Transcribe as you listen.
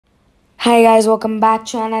Hi guys, welcome back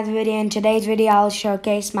to another video. In today's video, I'll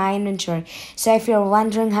showcase my inventory. So if you're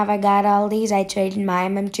wondering how I got all these, I traded my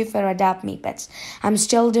MM2 for Adopt Me pets. I'm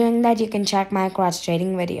still doing that. You can check my cross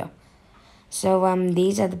trading video. So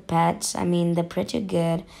these are the pets. I mean, they're pretty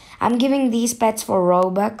good. I'm giving these pets for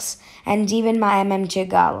Robux and even my MM2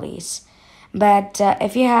 gollies. But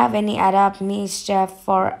if you have any Adopt Me stuff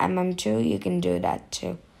for MM2, you can do that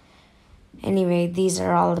too. Anyway, these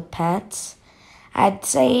are all the pets. I'd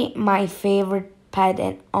say my favorite pet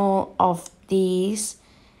in all of these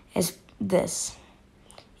is this.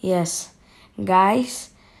 Yes, guys,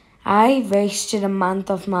 I wasted a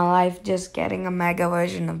month of my life just getting a mega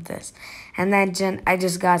version of this. And then I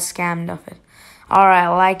just got scammed of it. Alright,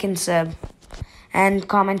 like and sub. And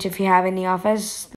comment if you have any offers.